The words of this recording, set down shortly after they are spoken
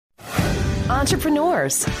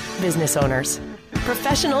Entrepreneurs, business owners,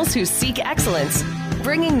 professionals who seek excellence,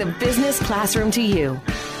 bringing the business classroom to you.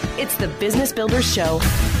 It's the Business Builders Show.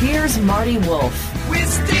 Here's Marty Wolf. We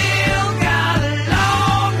still got a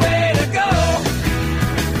long way to go.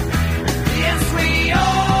 Yes, we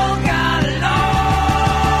all got a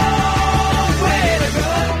long way to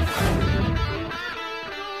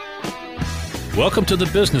go. Welcome to the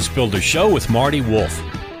Business Builders Show with Marty Wolf,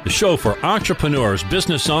 the show for entrepreneurs,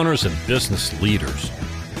 business owners, and business leaders.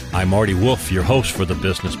 I'm Marty Wolf, your host for the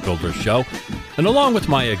Business Builders Show, and along with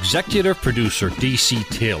my executive producer, DC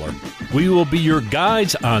Taylor, we will be your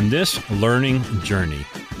guides on this learning journey.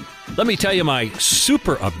 Let me tell you my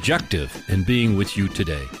super objective in being with you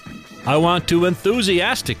today. I want to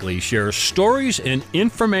enthusiastically share stories and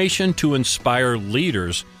information to inspire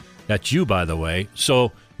leaders, that's you, by the way,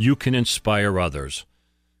 so you can inspire others.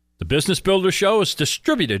 The Business Builder Show is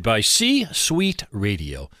distributed by C-Suite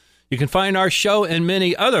Radio. You can find our show and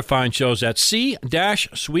many other fine shows at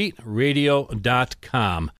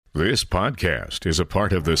c-suiteradio.com. This podcast is a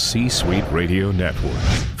part of the C-Suite Radio Network.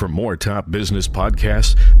 For more top business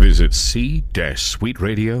podcasts, visit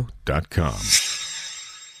c-suiteradio.com.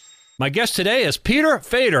 My guest today is Peter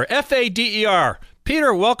Fader, F-A-D-E-R.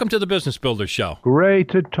 Peter, welcome to the Business Builder Show. Great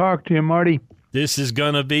to talk to you, Marty. This is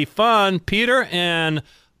going to be fun. Peter and a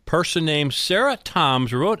person named Sarah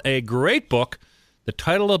Toms wrote a great book. The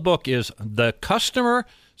title of the book is The Customer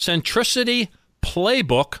Centricity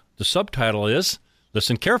Playbook. The subtitle is,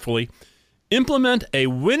 listen carefully, Implement a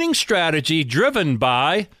Winning Strategy Driven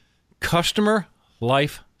by Customer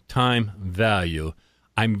Lifetime Value.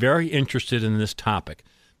 I'm very interested in this topic.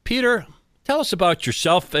 Peter, tell us about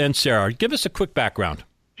yourself and Sarah. Give us a quick background.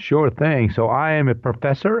 Sure thing. So I am a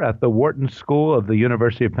professor at the Wharton School of the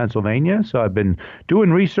University of Pennsylvania. So I've been doing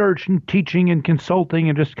research and teaching and consulting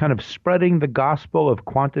and just kind of spreading the gospel of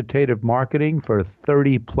quantitative marketing for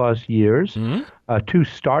 30 plus years. Mm-hmm. 2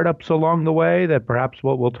 startups along the way that perhaps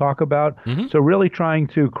we'll talk about. Mm-hmm. So really trying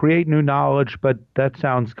to create new knowledge, but that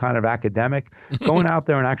sounds kind of academic. Going out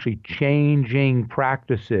there and actually changing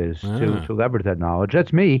practices to leverage that knowledge.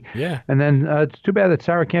 That's me. Yeah. And then it's too bad that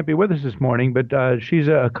Sarah can't be with us this morning, but she's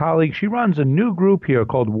a colleague. She runs a new group here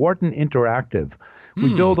called Wharton Interactive.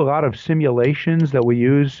 We build a lot of simulations that we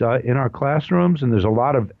use in our classrooms, and there's a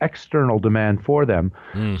lot of external demand for them.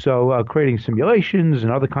 So creating simulations and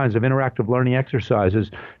other kinds of interactive learning exercises.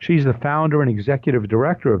 She's the founder and executive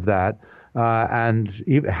director of that. And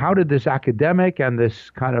how did this academic and this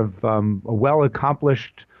kind of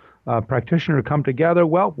well-accomplished practitioner come together?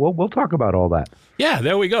 Well, we'll talk about all that. Yeah,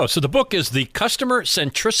 there we go. So the book is The Customer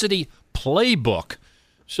Centricity Playbook.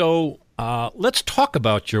 So let's talk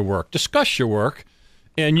about your work, discuss your work.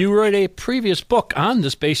 And you wrote a previous book on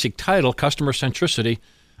this basic title, Customer Centricity.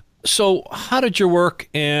 So how did your work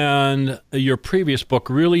and your previous book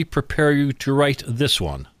really prepare you to write this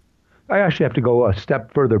one? I actually have to go a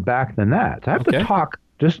step further back than that. I have to talk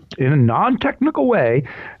just in a non-technical way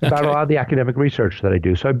about a lot of the academic research that I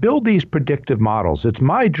do. So I build these predictive models. It's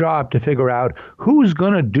my job to figure out who's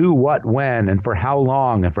going to do what when and for how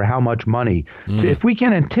long and for how much money. So if we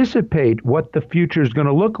can anticipate what the future is going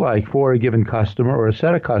to look like for a given customer or a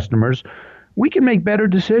set of customers, we can make better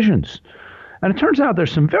decisions. And it turns out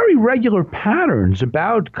there's some very regular patterns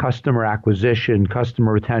about customer acquisition,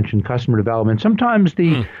 customer retention, customer development. Sometimes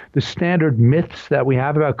the standard myths that we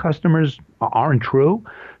have about customers aren't true.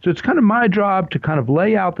 So it's kind of my job to kind of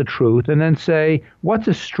lay out the truth and then say, what's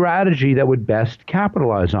a strategy that would best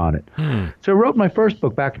capitalize on it? So I wrote my first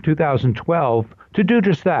book back in 2012 to do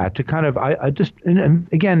just that, to kind of,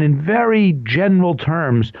 again, in very general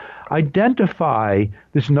terms, identify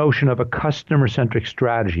this notion of a customer-centric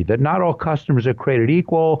strategy, that not all customers are created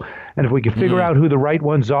equal, and if we can figure out who the right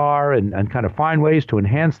ones are and kind of find ways to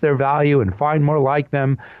enhance their value and find more like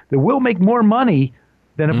them, that we'll make more money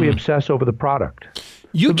than if we obsess over the product.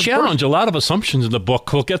 You challenge a lot of assumptions in the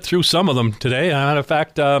book. We'll get through some of them today. Matter of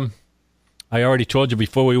fact, I already told you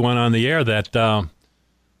before we went on the air that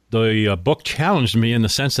the book challenged me in the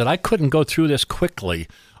sense that I couldn't go through this quickly.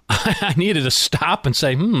 I needed to stop and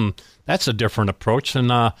say, that's a different approach. And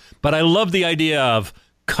but I love the idea of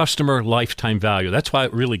customer lifetime value. That's why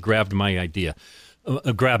it really grabbed my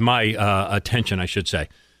attention, I should say.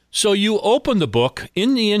 So you open the book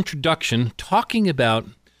in the introduction talking about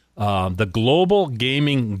the global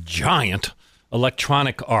gaming giant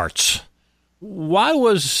Electronic Arts. Why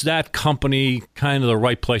was that company kind of the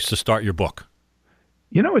right place to start your book?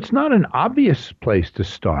 You know, it's not an obvious place to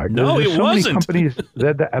start. No, it wasn't. Many companies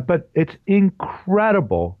but it's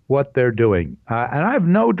incredible what they're doing. And I have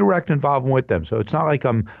no direct involvement with them. So it's not like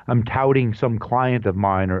I'm touting some client of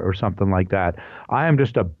mine or something like that. I am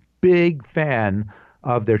just a big fan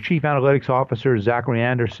of their chief analytics officer, Zachary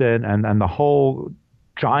Anderson, and the whole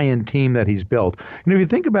giant team that he's built. If you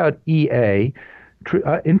think about EA,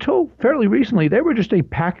 until fairly recently, they were just a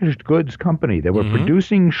packaged goods company. They were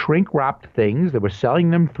producing shrink-wrapped things. They were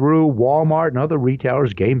selling them through Walmart and other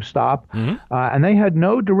retailers, GameStop, and they had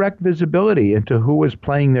no direct visibility into who was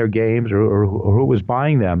playing their games or who was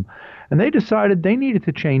buying them. And they decided they needed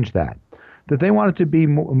to change that they wanted to be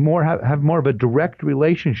have more of a direct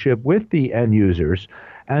relationship with the end users,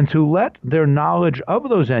 and to let their knowledge of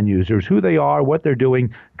those end users, who they are, what they're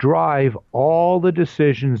doing, drive all the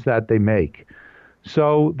decisions that they make.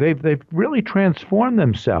 So they've really transformed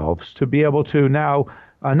themselves to be able to now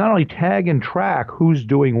not only tag and track who's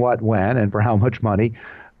doing what when and for how much money,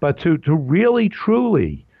 but to really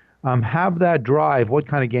truly have that drive, what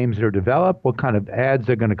kind of games they're developed, what kind of ads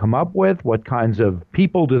they're going to come up with, what kinds of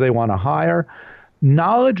people do they want to hire,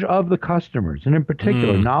 knowledge of the customers, and in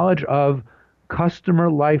particular, knowledge of customer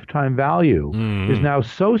lifetime value is now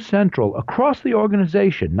so central across the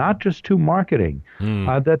organization, not just to marketing,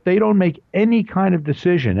 that they don't make any kind of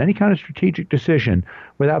decision, any kind of strategic decision,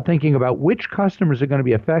 without thinking about which customers are going to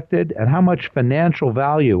be affected and how much financial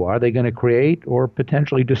value are they going to create or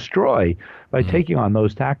potentially destroy by taking on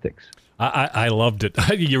those tactics. I loved it.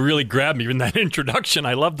 You really grabbed me in that introduction.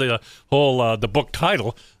 I loved the whole the book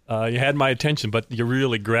title. You had my attention, but you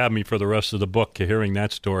really grabbed me for the rest of the book, hearing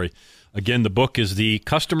that story. Again, the book is the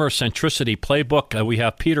Customer Centricity Playbook. We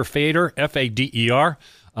have Peter Fader, F-A-D-E-R,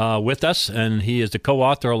 with us, and he is the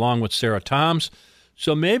co-author along with Sarah Toms.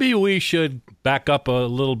 So maybe we should back up a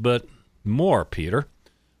little bit more, Peter.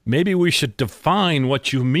 Maybe we should define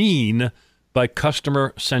what you mean by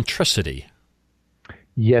customer centricity.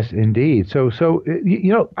 Yes, indeed. So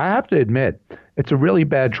I have to admit, it's a really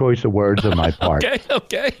bad choice of words on my part.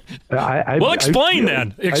 Okay. Explain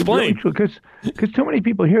then. Explain. Because too many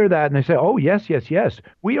people hear that and they say, oh, yes.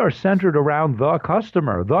 We are centered around the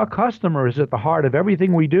customer. The customer is at the heart of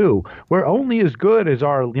everything we do. We're only as good as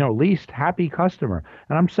our least happy customer.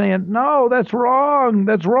 And I'm saying, no, that's wrong.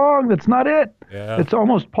 That's not it. Yeah. It's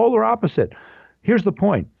almost polar opposite. Here's the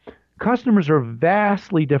point. Customers are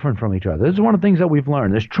vastly different from each other. This is one of the things that we've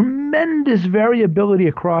learned. There's tremendous variability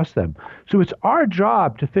across them. So it's our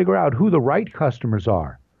job to figure out who the right customers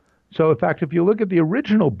are. So, in fact, if you look at the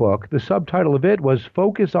original book, the subtitle of it was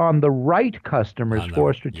Focus on the Right Customers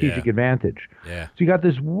for Strategic Advantage. Yeah. So you got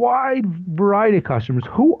this wide variety of customers.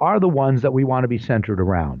 Who are the ones that we want to be centered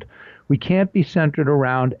around? We can't be centered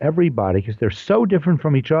around everybody because they're so different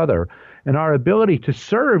from each other. And our ability to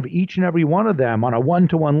serve each and every one of them on a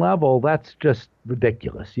one-to-one level, that's just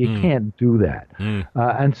ridiculous. You can't do that.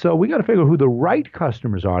 And so we got to figure who the right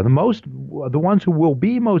customers are, the ones who will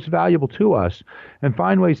be most valuable to us, and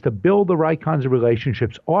find ways to build the right kinds of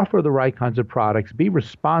relationships, offer the right kinds of products, be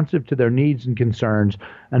responsive to their needs and concerns,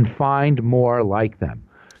 and find more like them.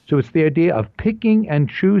 So it's the idea of picking and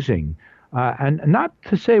choosing. And not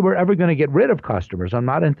to say we're ever going to get rid of customers. I'm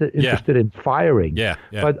not interested in firing,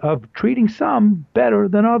 but of treating some better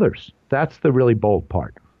than others. That's the really bold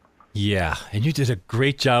part. Yeah, and you did a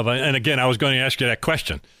great job. And again, I was going to ask you that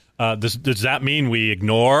question. Does that mean we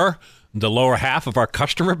ignore the lower half of our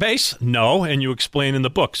customer base? No, and you explain in the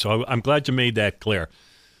book. So I'm glad you made that clear.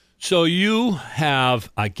 So you have,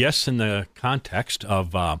 I guess, in the context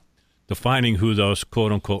of defining who those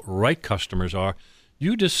quote-unquote right customers are,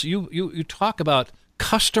 You talk about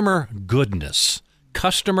customer goodness.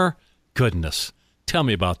 Customer goodness. Tell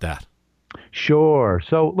me about that. Sure.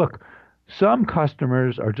 So look, some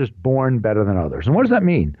customers are just born better than others. And what does that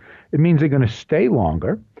mean? It means they're going to stay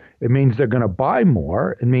longer. It means they're going to buy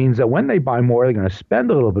more. It means that when they buy more, they're going to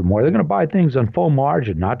spend a little bit more. They're going to buy things on full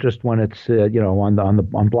margin, not just when it's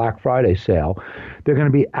on Black Friday sale. They're going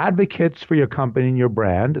to be advocates for your company and your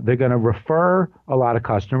brand. They're going to refer a lot of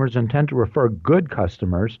customers and tend to refer good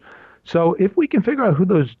customers. So if we can figure out who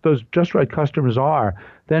those just right customers are,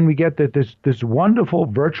 then we get this wonderful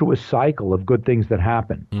virtuous cycle of good things that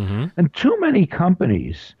happen. And too many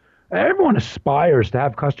companies, everyone aspires to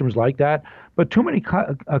have customers like that, but too many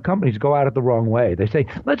companies go at it the wrong way. They say,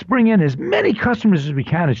 let's bring in as many customers as we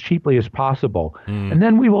can as cheaply as possible, and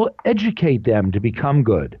then we will educate them to become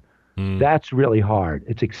good. That's really hard.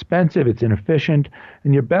 It's expensive, it's inefficient,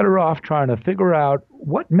 and you're better off trying to figure out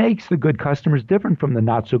what makes the good customers different from the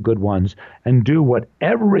not so good ones and do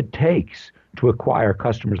whatever it takes to acquire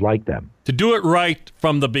customers like them. To do it right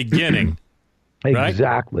from the beginning. Right?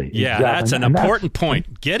 Exactly. Yeah, exactly. That's an important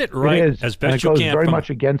point. Get it right as best you can. It goes very much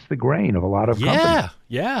against the grain of a lot of companies.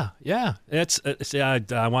 Yeah.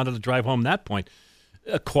 I wanted to drive home that point.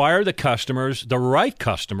 Acquire the customers, the right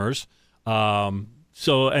customers,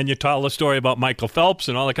 So, and you tell the story about Michael Phelps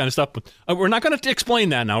and all that kind of stuff. But we're not going to explain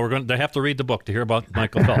that now. We're going to have to read the book to hear about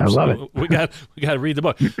Michael Phelps. I love it. We got to read the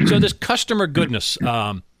book. So this customer goodness.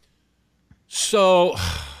 So,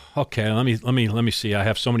 okay, let me see. I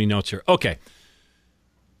have so many notes here. Okay,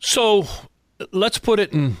 so let's put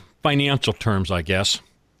it in financial terms, I guess.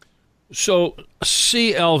 So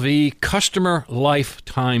CLV, customer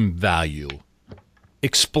lifetime value.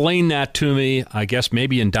 Explain that to me. I guess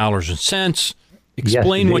maybe in dollars and cents.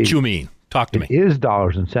 Explain what you mean. Talk to me. It is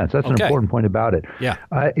dollars and cents. That's an important point about it. Yeah.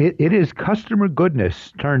 It is customer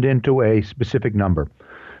goodness turned into a specific number.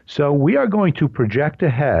 So we are going to project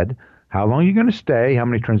ahead how long you're going to stay, how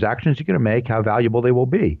many transactions you're going to make, how valuable they will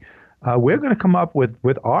be. We're going to come up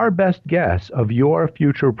with our best guess of your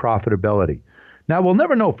future profitability. Now, we'll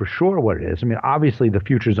never know for sure what it is. I mean, obviously, the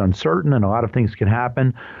future is uncertain and a lot of things can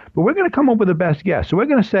happen, but we're going to come up with the best guess. So we're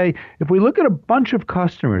going to say, if we look at a bunch of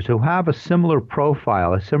customers who have a similar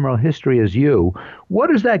profile, a similar history as you,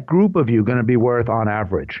 what is that group of you going to be worth on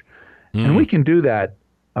average? And we can do that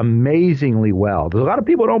amazingly well. There's a lot of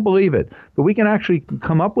people who don't believe it, but we can actually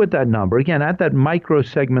come up with that number, again, at that micro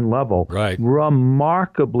segment level,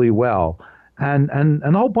 remarkably well. And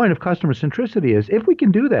the whole point of customer centricity is, if we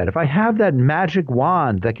can do that, if I have that magic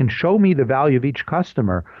wand that can show me the value of each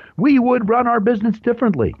customer, we would run our business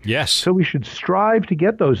differently. Yes. So we should strive to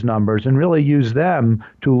get those numbers and really use them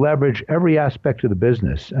to leverage every aspect of the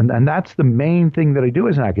business. And that's the main thing that I do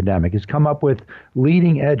as an academic, is come up with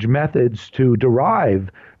leading edge methods to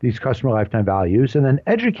derive these customer lifetime values and then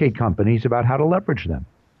educate companies about how to leverage them.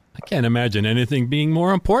 I can't imagine anything being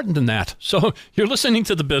more important than that. So you're listening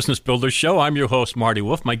to the Business Builders Show. I'm your host, Marty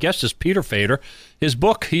Wolff. My guest is Peter Fader. His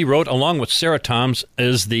book he wrote along with Sarah Toms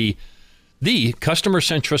is the Customer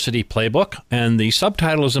Centricity Playbook, and the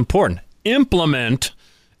subtitle is important. Implement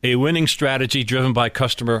a winning strategy driven by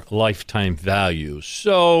customer lifetime value.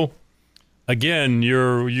 So, again,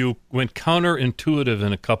 you went counterintuitive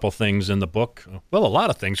in a couple things in the book. Well, a lot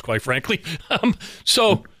of things, quite frankly.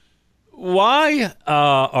 Why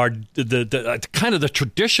are the kind of the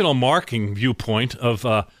traditional marketing viewpoint of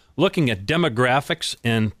looking at demographics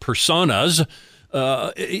and personas?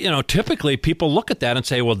 Typically people look at that and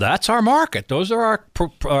say, "Well, that's our market; those are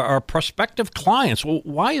our prospective clients." Well,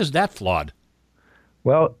 why is that flawed?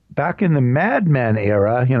 Well, back in the Mad Men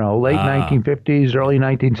era, late 1950s, early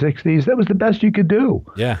 1960s, that was the best you could do.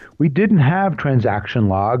 Yeah. We didn't have transaction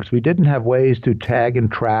logs. We didn't have ways to tag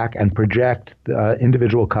and track and project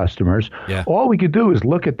individual customers. Yeah. All we could do is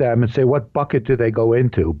look at them and say, what bucket do they go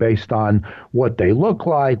into based on what they look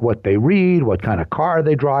like, what they read, what kind of car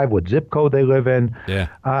they drive, what zip code they live in. Yeah.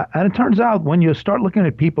 And it turns out when you start looking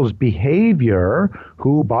at people's behavior,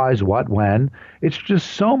 who buys what when, it's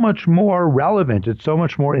just so much more relevant. It's so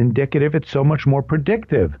much more indicative. It's so much more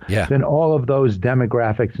predictive than all of those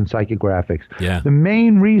demographics and psychographics. Yeah. The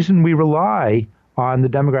main reason we rely on the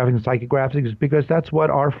demographics and psychographics is because that's what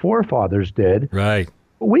our forefathers did. Right.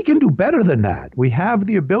 We can do better than that. We have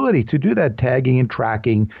the ability to do that tagging and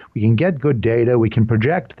tracking. We can get good data. We can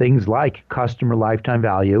project things like customer lifetime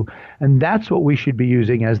value. And that's what we should be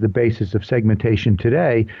using as the basis of segmentation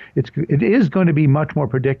today. It is going to be much more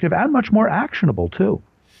predictive and much more actionable, too.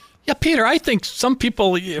 Yeah, Peter, I think some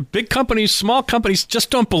people, big companies, small companies,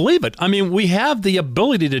 just don't believe it. I mean, we have the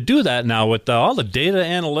ability to do that now with all the data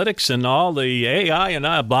analytics and all the AI and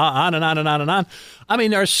on and on and on and on. I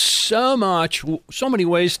mean, there's so many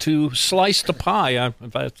ways to slice the pie.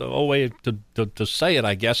 That's the old way to say it,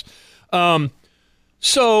 I guess.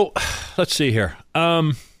 So let's see here.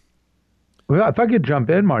 Well, if I could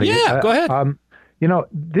jump in, Marty. Yeah, go ahead.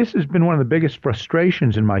 This has been one of the biggest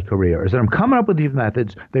frustrations in my career, is that I'm coming up with these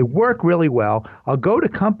methods. They work really well. I'll go to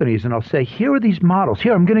companies and I'll say, here are these models.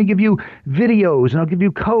 Here, I'm going to give you videos and I'll give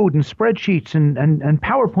you code and spreadsheets and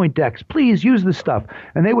PowerPoint decks. Please use this stuff.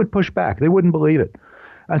 And they would push back. They wouldn't believe it.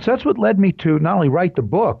 And so that's what led me to not only write the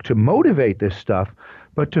book to motivate this stuff,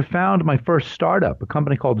 but to found my first startup, a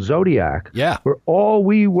company called Zodiac, where all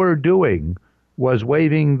we were doing was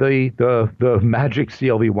waving the magic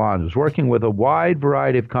CLV wand. It was working with a wide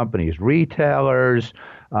variety of companies, retailers,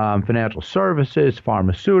 financial services,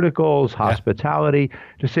 pharmaceuticals, hospitality,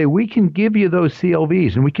 to say we can give you those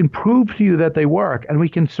CLVs and we can prove to you that they work, and we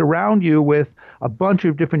can surround you with a bunch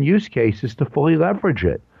of different use cases to fully leverage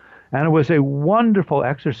it. And it was a wonderful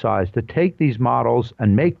exercise to take these models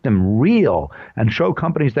and make them real and show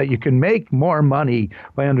companies that you can make more money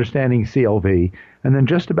by understanding CLV. And then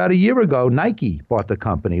just about a year ago, Nike bought the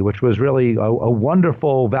company, which was really a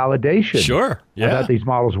wonderful validation that these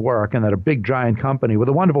models work, and that a big giant company with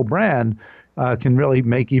a wonderful brand can really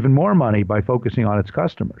make even more money by focusing on its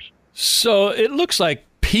customers. So it looks like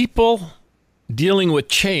people dealing with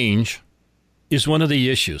change is one of the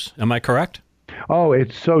issues. Am I correct? Oh,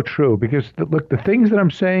 it's so true because, look, the things that I'm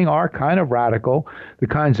saying are kind of radical. The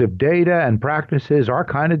kinds of data and practices are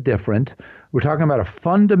kind of different. We're talking about a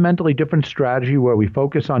fundamentally different strategy where we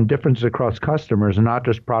focus on differences across customers and not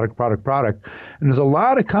just product. And there's a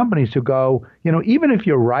lot of companies who go, even if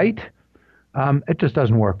you're right, it just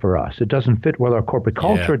doesn't work for us. It doesn't fit with our corporate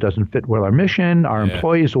culture. Yeah. It doesn't fit with our mission. Our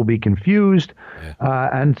employees will be confused.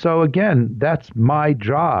 And so, again, that's my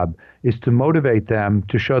job, is to motivate them,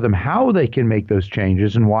 to show them how they can make those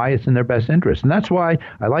changes and why it's in their best interest. And that's why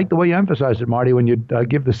I like the way you emphasize it, Marty, when you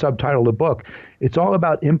give the subtitle of the book. It's all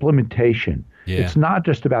about implementation. Yeah. It's not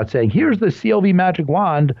just about saying, here's the CLV magic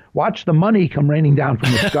wand, watch the money come raining down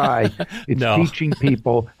from the sky. It's teaching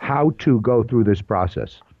people how to go through this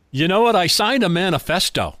process. You know what? I signed a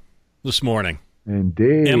manifesto this morning.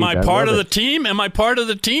 Indeed. Am I part of the team?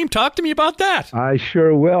 Talk to me about that. I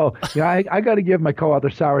sure will. I got to give my co-author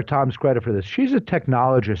Sarah Toms credit for this. She's a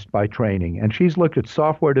technologist by training, and she's looked at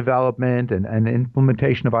software development and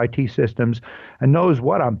implementation of IT systems and knows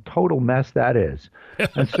what a total mess that is.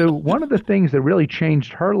 And so one of the things that really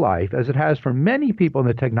changed her life, as it has for many people in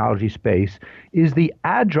the technology space, is the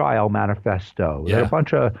Agile Manifesto that a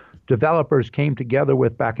bunch of developers came together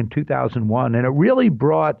with back in 2001, and it really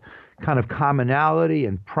brought kind of commonality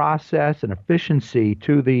and process and efficiency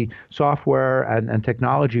to the software and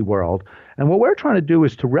technology world. And what we're trying to do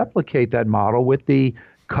is to replicate that model with the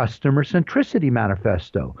Customer Centricity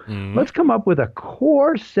Manifesto. Let's come up with a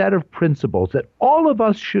core set of principles that all of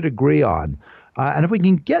us should agree on. And if we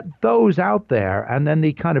can get those out there and then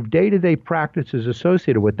the kind of day-to-day practices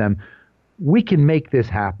associated with them, we can make this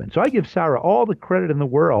happen. So I give Sarah all the credit in the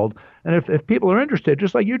world. And if people are interested,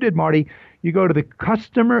 just like you did, Marty, you go to the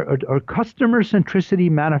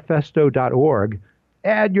customercentricitymanifesto.org,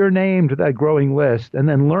 add your name to that growing list, and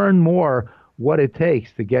then learn more what it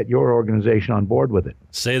takes to get your organization on board with it.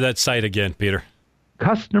 Say that site again, Peter.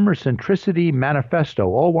 Customer Centricity Manifesto,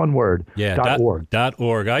 all one word, .org.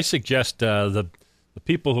 .org. I suggest the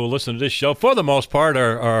people who listen to this show, for the most part,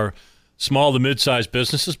 are small to mid-sized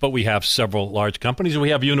businesses, but we have several large companies, and we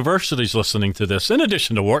have universities listening to this, in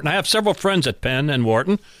addition to Wharton. I have several friends at Penn and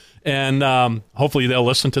Wharton, and hopefully they'll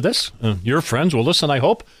listen to this. Your friends will listen, I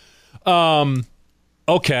hope.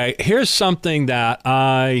 Okay, here's something that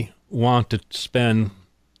I want to spend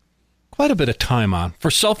quite a bit of time on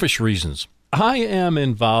for selfish reasons. I am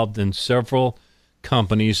involved in several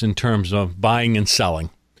companies in terms of buying and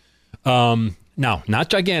selling. Now, not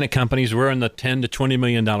gigantic companies. We're in the $10 to $20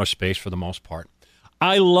 million space for the most part.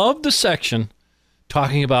 I love the section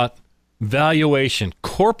talking about valuation,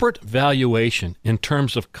 corporate valuation in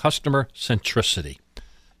terms of customer centricity.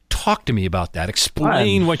 Talk to me about that.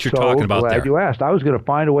 Explain what you're talking about there. I'm glad you asked. I was going to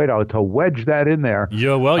find a way to wedge that in there.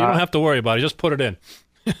 Yeah, well, you don't have to worry about it. Just put it in.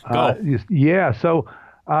 Go. So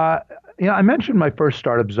I mentioned my first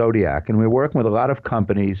startup, Zodiac, and we're working with a lot of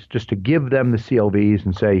companies just to give them the CLVs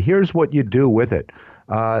and say, here's what you do with it.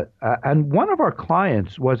 And one of our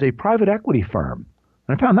clients was a private equity firm.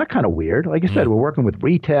 And I found that kind of weird. Like I said, we're working with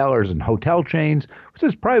retailers and hotel chains. What's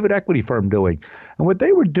this private equity firm doing? And what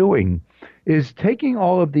they were doing is taking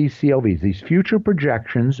all of these CLVs, these future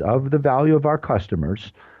projections of the value of our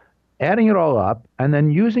customers, adding it all up, and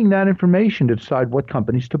then using that information to decide what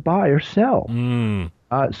companies to buy or sell.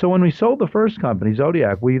 So when we sold the first company,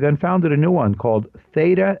 Zodiac, we then founded a new one called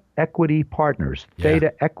Theta Equity Partners,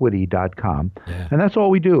 thetaequity.com. Yeah. And that's all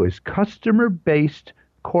we do is customer-based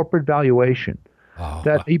corporate valuation.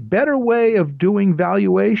 That a better way of doing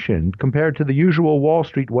valuation compared to the usual Wall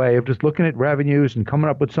Street way of just looking at revenues and coming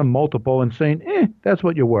up with some multiple and saying, that's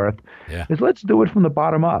what you're worth, is let's do it from the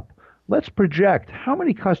bottom up. Let's project how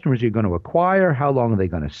many customers you're going to acquire, how long are they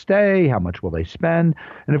going to stay, how much will they spend.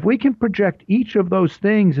 And if we can project each of those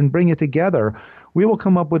things and bring it together, we will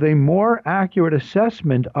come up with a more accurate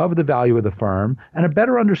assessment of the value of the firm and a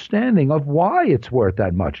better understanding of why it's worth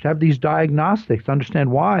that much, to have these diagnostics to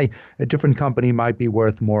understand why a different company might be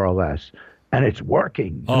worth more or less. And it's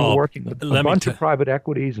working. We're working with a bunch of private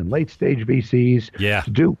equities and late-stage VCs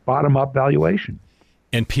to do bottom-up valuation.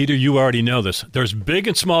 And Peter, you already know this. There's big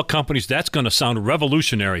and small companies. That's going to sound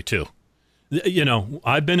revolutionary too. You know,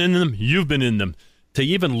 I've been in them. You've been in them. To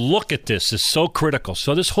even look at this is so critical.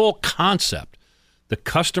 So this whole concept, the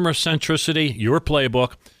customer centricity, your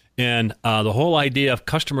playbook, and the whole idea of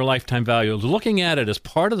customer lifetime value, looking at it as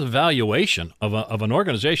part of the valuation of an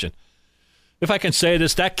organization. If I can say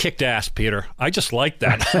this, that kicked ass, Peter. I just like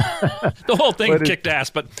that. The whole thing kicked ass,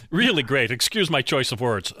 but really great. Excuse my choice of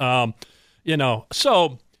words.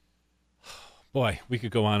 So, boy, we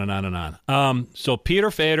could go on and on and on. So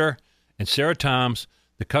Peter Fader and Sarah Toms,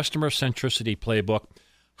 the Customer Centricity Playbook.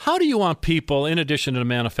 How do you want people, in addition to the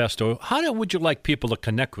manifesto, would you like people to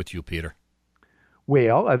connect with you, Peter?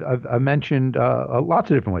 Well, I've mentioned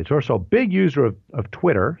lots of different ways. First of all, big user of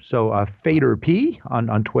Twitter, so Fader P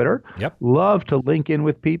on Twitter. Yep. Love to link in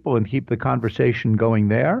with people and keep the conversation going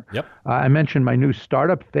there. Yep. I mentioned my new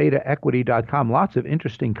startup, ThetaEquity.com. Lots of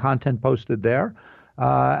interesting content posted there.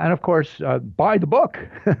 And of course, buy the book.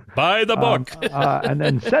 Buy the book. And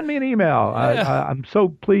then send me an email. I'm so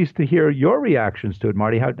pleased to hear your reactions to it,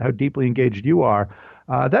 Marty, how deeply engaged you are.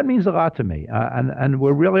 That means a lot to me. And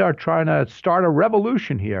we really are trying to start a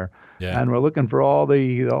revolution here. Yeah. And we're looking for all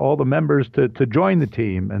the members to join the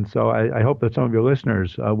team. And so I hope that some of your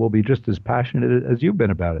listeners will be just as passionate as you've been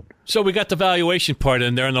about it. So we got the valuation part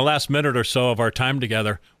in there in the last minute or so of our time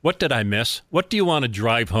together. What did I miss? What do you want to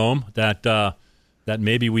drive home that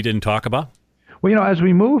maybe we didn't talk about? Well, as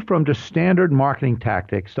we move from just standard marketing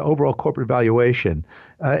tactics to overall corporate valuation,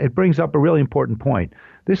 it brings up a really important point.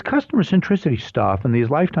 This customer centricity stuff and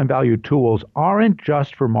these lifetime value tools aren't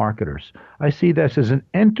just for marketers. I see this as an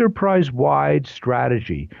enterprise-wide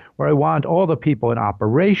strategy where I want all the people in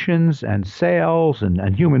operations and sales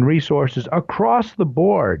and human resources across the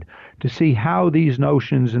board to see how these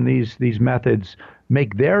notions and these methods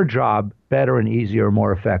make their job better and easier,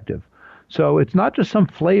 more effective. So it's not just some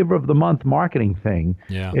flavor of the month marketing thing.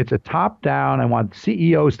 Yeah. It's a top-down. I want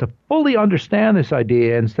CEOs to fully understand this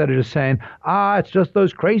idea instead of just saying, it's just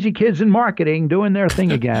those crazy kids in marketing doing their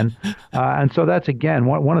thing again. And so that's, again,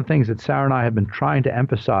 one of the things that Sarah and I have been trying to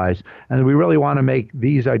emphasize, and we really want to make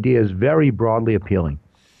these ideas very broadly appealing.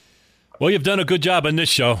 Well, you've done a good job on this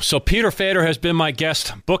show. So Peter Fader has been my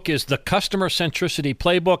guest. Book is The Customer Centricity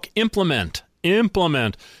Playbook.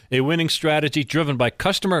 Implement a winning strategy driven by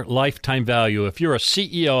customer lifetime value. If you're a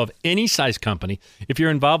CEO of any size company, if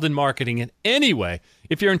you're involved in marketing in any way,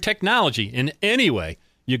 if you're in technology in any way,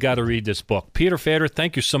 you got to read this book. Peter Fader,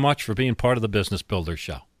 thank you so much for being part of the Business Builders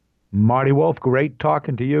Show. Marty Wolf, great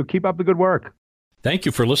talking to you. Keep up the good work. Thank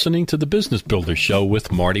you for listening to the Business Builders Show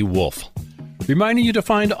with Marty Wolf. Reminding you to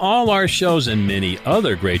find all our shows and many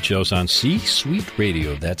other great shows on C-Suite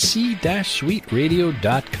Radio. That's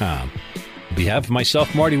c-suiteradio.com. On behalf of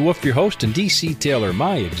myself, Marty Wolf, your host, and DC Taylor,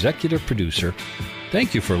 my executive producer,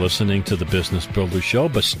 thank you for listening to the Business Builders Show,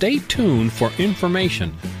 but stay tuned for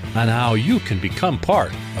information on how you can become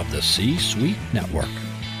part of the C-Suite Network.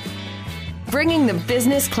 Bringing the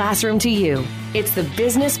business classroom to you. It's the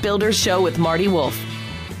Business Builders Show with Marty Wolf.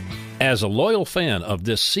 As a loyal fan of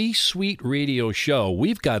this C-Suite Radio show,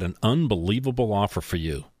 we've got an unbelievable offer for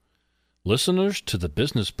you. Listeners to the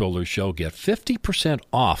Business Builders Show get 50%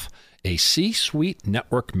 off a C-Suite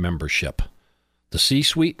Network membership. The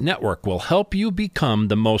C-Suite Network will help you become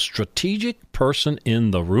the most strategic person in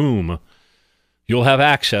the room. You'll have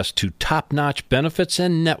access to top-notch benefits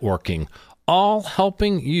and networking, all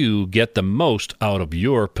helping you get the most out of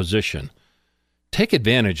your position. Take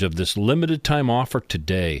advantage of this limited-time offer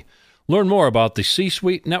today. Learn more about the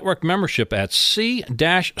C-Suite Network membership at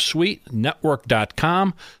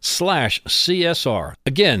c-suitenetwork.com/CSR.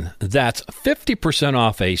 Again, that's 50%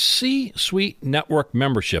 off a C-Suite Network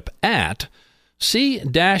membership at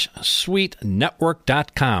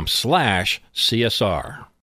c-suitenetwork.com/CSR.